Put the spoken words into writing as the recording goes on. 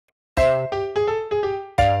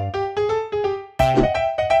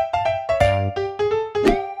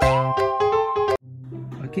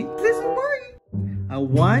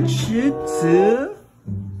1, Shih Tzu.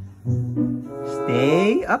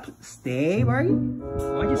 Stay up. Stay, Borgy.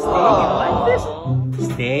 I want you to stay like this.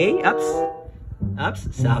 Stay ups. Ups.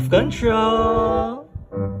 Self-control.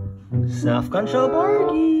 Self-control,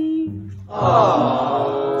 Borgy.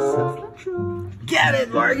 Self-control. Get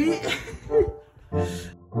it, Borgy.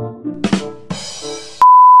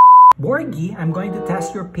 Borgy, I'm going to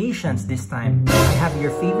test your patience this time. I have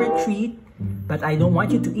your favorite treat, but I don't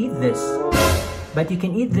want you to eat this. But you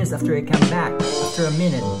can eat this after I come back, after a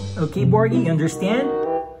minute. Okay, Borgy, you understand?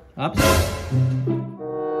 Ups.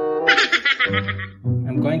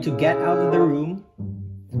 I'm going to get out of the room.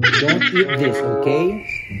 Don't eat this, okay?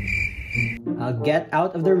 I'll get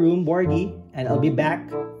out of the room, Borgy, and I'll be back.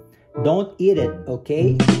 Don't eat it,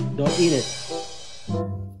 okay? Don't eat it.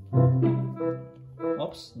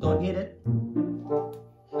 Oops, don't eat it.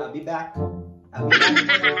 I'll be back. I'll be back.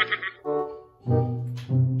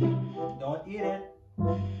 Don't eat it.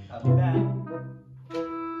 I'll be back.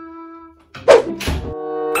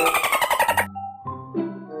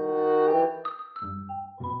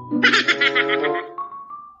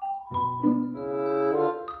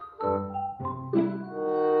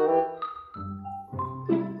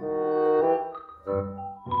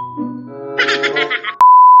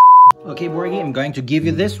 Okay, Borgy, I'm going to give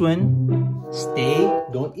you this one. Stay.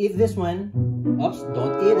 Don't eat this one. Oops,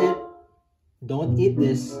 don't eat it. Don't eat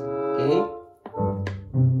this. Okay?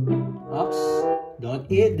 Oops, don't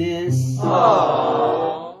eat this.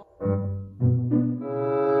 Aww.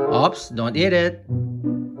 Oops, don't eat it.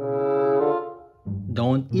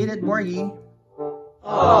 Don't eat it, Borgy.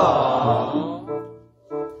 Aww.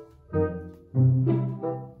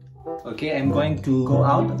 Okay, I'm going to go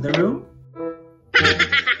out of the room.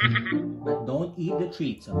 But don't eat the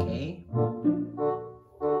treats, okay?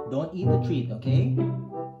 Don't eat the treat, okay?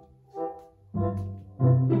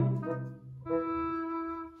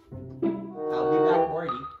 I'll be back,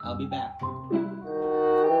 Borgy. I'll be back.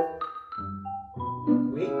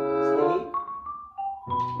 Wait, stay.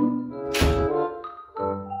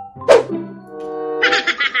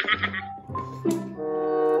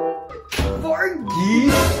 Borgy!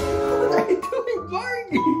 What are you doing,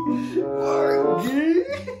 Borgy? Borgy!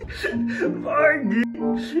 Borgy!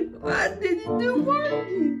 What did you do,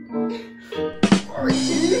 Borgy?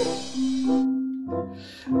 Borgy!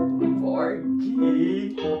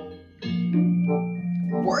 Borgy!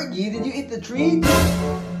 Borgy, did you eat the treat?